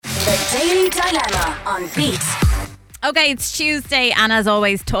Daily Dilemma on Beat. Okay, it's Tuesday, and as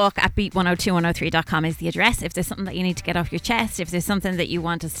always, talk at beat102103.com is the address. If there's something that you need to get off your chest, if there's something that you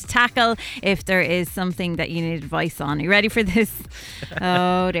want us to tackle, if there is something that you need advice on. Are you ready for this?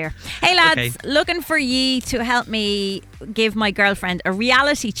 Oh dear. Hey lads, Okay. looking for ye to help me give my girlfriend a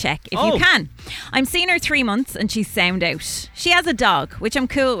reality check if you can. I'm seeing her 3 months and she's sound out. She has a dog, which I'm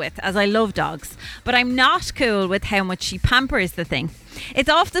cool with as I love dogs, but I'm not cool with how much she pampers the thing. It's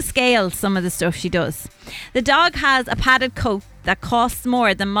off the scale, some of the stuff she does. The dog has a padded coat that costs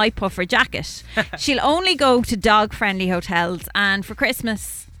more than my puffer jacket. She'll only go to dog-friendly hotels, and for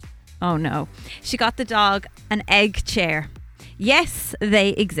Christmas, oh no, she got the dog an egg chair. Yes, they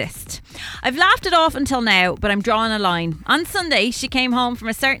exist. I've laughed it off until now, but I'm drawing a line. On Sunday, she came home from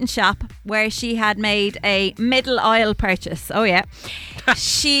a certain shop where she had made a middle aisle purchase. Oh yeah.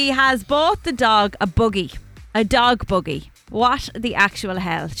 She has bought the dog a buggy, a dog buggy. What the actual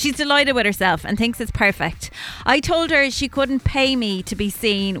hell? She's delighted with herself and thinks it's perfect. I told her she couldn't pay me to be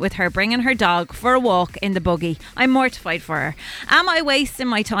seen with her bringing her dog for a walk in the buggy. I'm mortified for her. Am I wasting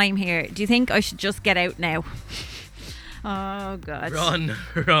my time here? Do you think I should just get out now? Oh God. Run.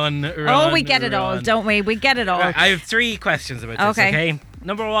 Oh, we get it all, don't we? We get it all. Right, I have 3 questions about this, okay?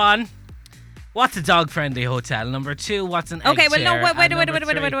 Number 1, what's a dog-friendly hotel? Number 2, what's an egg Okay, well, no,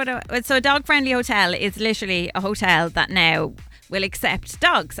 chair? wait. So a dog-friendly hotel is literally a hotel that now will accept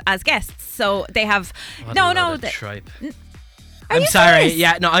dogs as guests. So they have... Tripe. Are I'm you sorry. serious?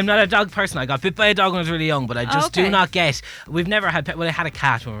 Yeah, no, I'm not a dog person. I got bit by a dog when I was really young, but I just do Okay. not get. We've never had pet. Well, I had a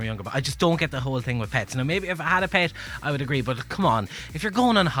cat when we were younger, but I just don't get the whole thing with pets. Now, maybe if I had a pet, I would agree. But come on, if you're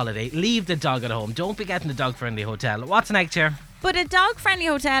going on holiday, leave the dog at home. Don't be getting the dog-friendly hotel. What's an egg chair? But a dog-friendly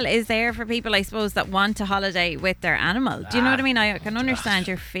hotel is there for people, I suppose, that want to holiday with their animal. Do you know what I mean? I can understand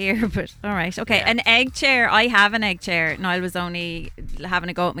your fear, but all right. Okay, Yeah. An egg chair. I have an egg chair. Niall was only having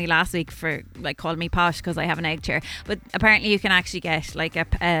a go at me last week for, like, calling me posh because I have an egg chair. But apparently you can actually get, like, a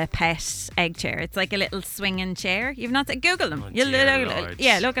pet egg chair. It's like a little swinging chair. You've not... Google them. Oh, You'll dear Lord.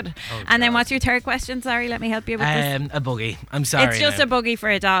 Yeah, look at it. Oh, And then God. what's your third question? Sorry, let me help you with this. A buggy. I'm sorry. It's just now. a buggy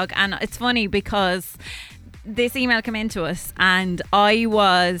for a dog, and it's funny because this email came into us and I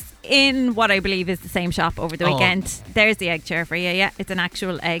was in what I believe is the same shop over the weekend. There's the egg chair for you. Yeah, it's an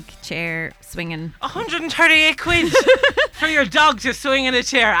actual egg chair swinging. 138 quid for your dog to swing in a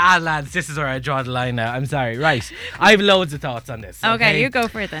chair. Ah, lads, this is where I draw the line now. I'm sorry. Right, I have loads of thoughts on this. Okay, you go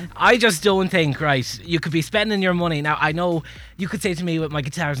for it then. I just don't think, right, you could be spending your money. Now, I know you could say to me with my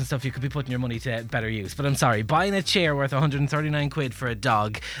guitars and stuff, you could be putting your money to better use. But I'm sorry, buying a chair worth 139 quid for a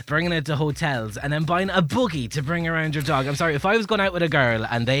dog, bringing it to hotels, and then buying a buggy to bring around your dog. I'm sorry, if I was going out with a girl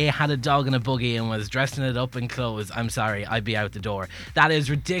and they had a dog in a buggy and was dressing it up in clothes, I'm sorry, I'd be out the door. That is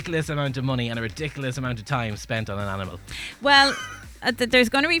ridiculous amount of money and a ridiculous amount of time spent on an animal. Well, there's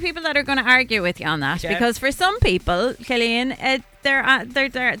going to be people that are going to argue with you on that, Yeah. because for some people, Killian, their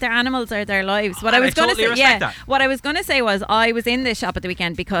animals are their lives. What I And was I going to totally say, respect that. what I was going to say was I was in this shop at the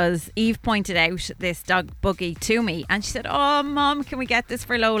weekend because Eve pointed out this dog buggy to me, and she said, "Oh, Mom, can we get this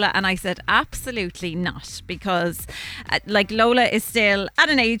for Lola?" And I said, "Absolutely not," because like Lola is still at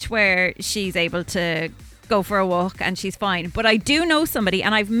an age where she's able to go for a walk and she's fine. But I do know somebody,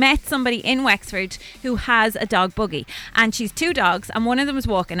 and I've met somebody in Wexford who has a dog buggy, and she's 2 dogs, and one of them was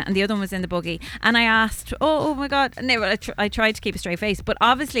walking and the other one was in the buggy. And I asked, oh my God, and I tried to keep a straight face, but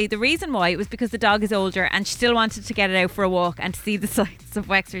obviously the reason why was because the dog is older and she still wanted to get it out for a walk and to see the sights of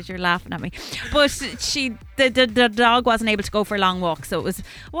Wexford. You're laughing at me, but the dog wasn't able to go for a long walk, so it was,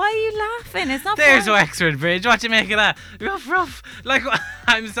 why are you laughing? It's not There's fun. Wexford Bridge. What do you make of that? Rough. Like,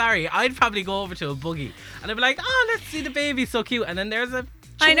 I'm sorry. I'd probably go over to a buggy and I'd be like, oh, let's see the baby, so cute. And then there's a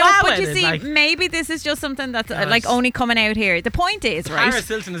I know, chihuahua but you and see, like, maybe this is just something that's Gosh. like only coming out here. The point is, right? Paris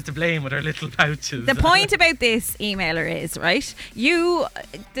Hilton is to blame with her little pouches. The point about this emailer is, right,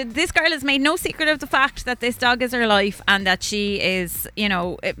 this girl has made no secret of the fact that this dog is her life and that she is,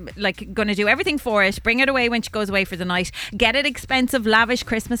 like, going to do everything for it, bring it away when she goes away for the night, get it expensive, lavish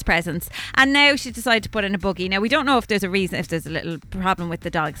Christmas presents, and now she decided to put in a buggy. Now, we don't know if there's a reason, if there's a little problem with the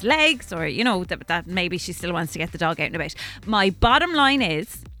dog's legs, or, that maybe she still wants to get the dog out and about. My bottom line is,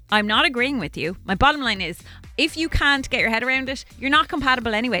 I'm not agreeing with you. My bottom line is, if you can't get your head around it, you're not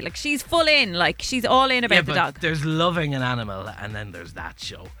compatible anyway. Like, she's full in, like, she's all in about the but dog. there's loving an animal and then there's that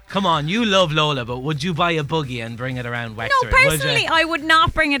show. Come on, you love Lola, but would you buy a buggy and bring it around Wexford? No, personally, I would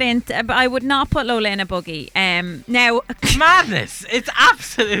not bring it in. I would not put Lola in a buggy. Now, madness! It's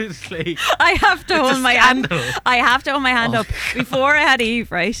absolutely. I have to hold my hand. I have to hold my hand Oh, up. Before I had Eve,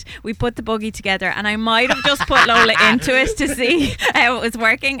 right? We put the buggy together, and I might have just put Lola into it to see how it was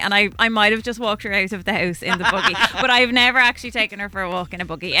working, and I might have just walked her out of the house in the buggy. But I've never actually taken her for a walk in a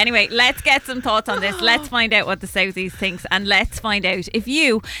buggy. Anyway, let's get some thoughts on this. Let's find out what the Southeast thinks, and let's find out if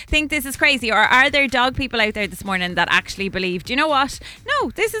you think this is crazy, or are there dog people out there this morning that actually believe, do you know what?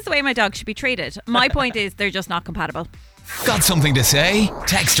 No, this is the way my dog should be treated. My point is they're just not compatible. Got something to say?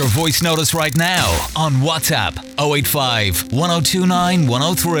 Text or voice notice right now on WhatsApp 085 1029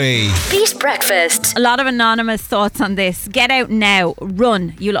 103. Beat Breakfast. A lot of anonymous thoughts on this. Get out now.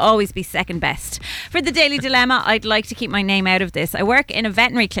 Run. You'll always be second best. For the Daily Dilemma, I'd like to keep my name out of this. I work in a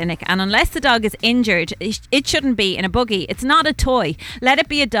veterinary clinic, and unless the dog is injured, it shouldn't be in a buggy. It's not a toy. Let it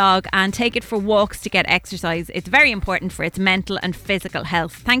be a dog and take it for walks to get exercise. It's very important for its mental and physical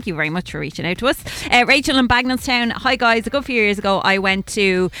health. Thank you very much for reaching out to us. Rachel in Bagnallstown. Hi guys. A good few years ago, I went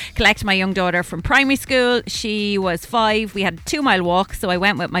to collect my young daughter from primary school. She was 5. We had a 2-mile walk, so I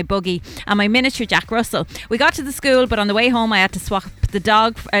went with my buggy and my miniature Jack Russell. We got to the school, but on the way home I had to swap the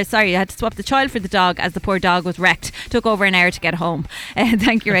child for the dog, as the poor dog was wrecked. Took over an hour to get home.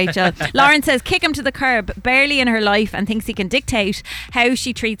 Thank you, Rachel. Lauren says, kick him to the curb. Barely in her life and thinks he can dictate how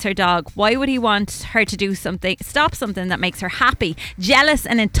she treats her dog. Why would he want her to do something, stop something that makes her happy? Jealous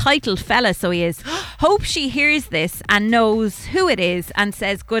and entitled fella, so he is. Hope she hears this and knows who it is and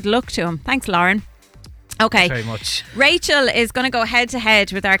says good luck to him. Thanks, Lauren. Okay. Thanks very much. Rachel is going to go head to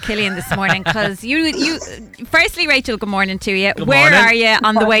head with our Killian this morning, because you firstly, Rachel, good morning to you. Where are you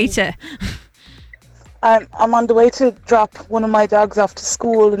on the way to? I'm on the way to drop one of my dogs off to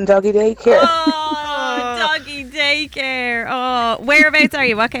school in doggy daycare. Oh, doggy daycare. Oh, whereabouts are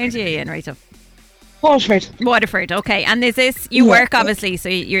you? What county are you in, Rachel? Waterford. Okay. And is this, you work obviously, so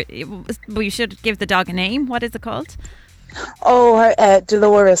you should give the dog a name. What is it called? Oh,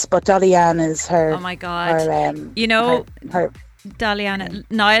 Dolores, but Dolly Ann is her. Oh my God. Her Dolly-Ann.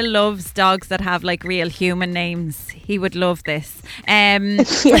 Niall loves dogs that have like real human names. He would love this.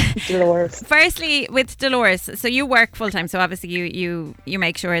 Dolores. Firstly, with Dolores, so you work full time, so obviously you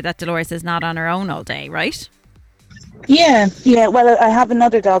make sure that Dolores is not on her own all day, right? Yeah. Well, I have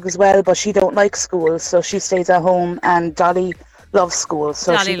another dog as well, but she don't like school, so she stays at home, and Dolly loves school,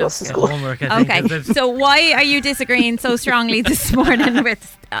 so Dolly she goes to The school. homework, I think, Okay, so why are you disagreeing so strongly this morning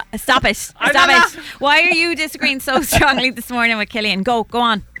with... Stop it. Why are you disagreeing so strongly this morning with Killian? Go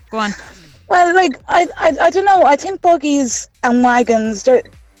on. Well, like, I don't know. I think buggies and wagons,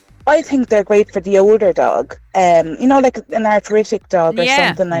 I think they're great for the older dog. Like an arthritic dog or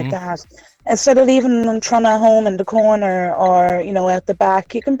something like that. Instead of leaving them trundling at home in the corner or, at the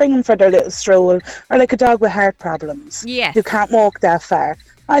back, you can bring them for their little stroll, or like a dog with heart problems. Yes. Who can't walk that far.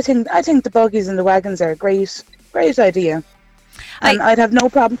 I think the buggies and the wagons are a great idea. And I'd have no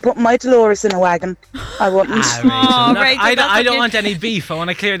problem putting my Dolores in a wagon. I wouldn't. Rachel, I don't want any beef. I want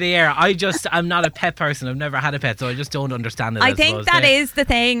to clear the air. I'm not a pet person. I've never had a pet, so I just don't understand it. I think that is the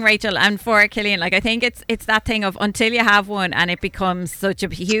thing, Rachel, and for Killian, like I think it's that thing of until you have one and it becomes such a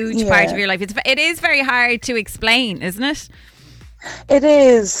huge part of your life. It is very hard to explain, isn't it? It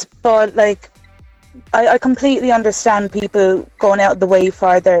is, but like I completely understand people going out of the way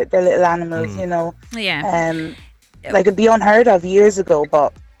for their little animals. Yeah. Like it'd be unheard of years ago,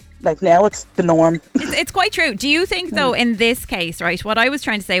 but like now it's the norm. It's quite true. Do you think though in this case, right, what I was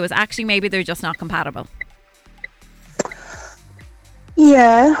trying to say was actually maybe they're just not compatible?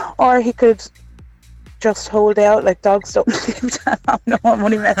 Yeah, or he could just hold out, like dogs don't live that long. No, I'm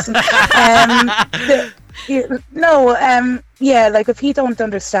only messing. Like if he don't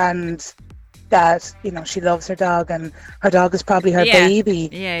understand that, she loves her dog and her dog is probably her baby.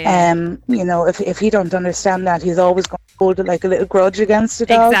 If he don't understand that, he's always going to hold like a little grudge against the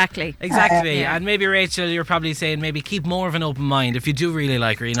dog. Exactly. And maybe, Rachel, you're probably saying maybe keep more of an open mind. If you do really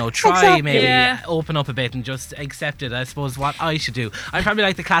like her, try maybe open up a bit and just accept it. I suppose what I should do. I'm probably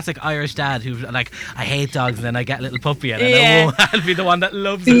like the classic Irish dad who like, I hate dogs, and then I get a little puppy and I'll be the one that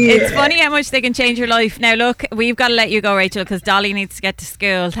loves it. It's funny how much they can change your life. Now look, we've got to let you go, Rachel, because Dolly needs to get to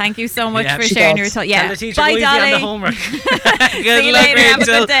school. Thank you so much for sharing your thoughts. Tell the teacher bye, Dolly. On the homework. See you later. Rachel. Have a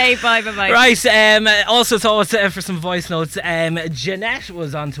good day. Bye. Right. Also thoughts for some voice notes. Jeanette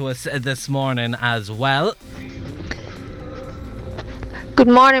was on to us this morning as well. Good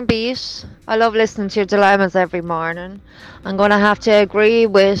morning, Beat. I love listening to your dilemmas every morning. I'm going to have to agree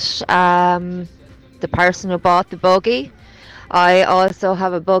with the person who bought the buggy. I also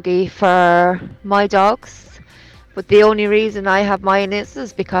have a buggy for my dogs. But the only reason I have mine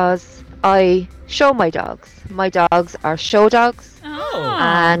is because I show my dogs. My dogs are show dogs. Oh.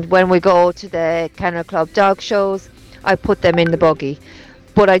 And when we go to the Kennel Club dog shows, I put them in the buggy.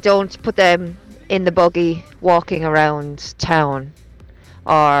 But I don't put them in the buggy walking around town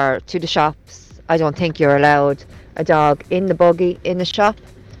or to the shops. I don't think you're allowed a dog in the buggy in the shop.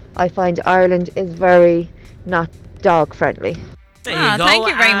 I find Ireland is very not dog friendly. There you go. Thank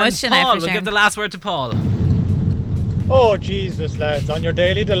you very And much, Sinead, Paul, for we'll sharing. give the last word to Paul. Oh, Jesus, lads, on your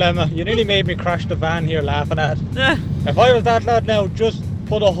daily dilemma. You nearly made me crash the van here laughing at. If I was that lad now, just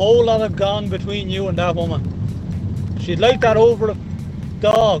put a whole lot of gone between you and that woman. She'd like that over the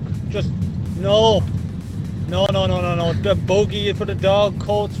dog. Just, no. No. The buggy for the dog,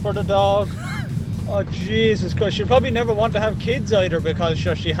 coats for the dog. Oh, Jesus Christ. She'll probably never want to have kids either because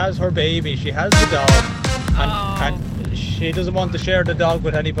she has her baby, she has the dog. And she doesn't want to share the dog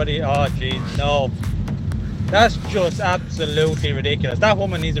with anybody. Oh, jeez, no. That's just absolutely ridiculous. That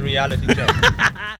woman needs a reality check.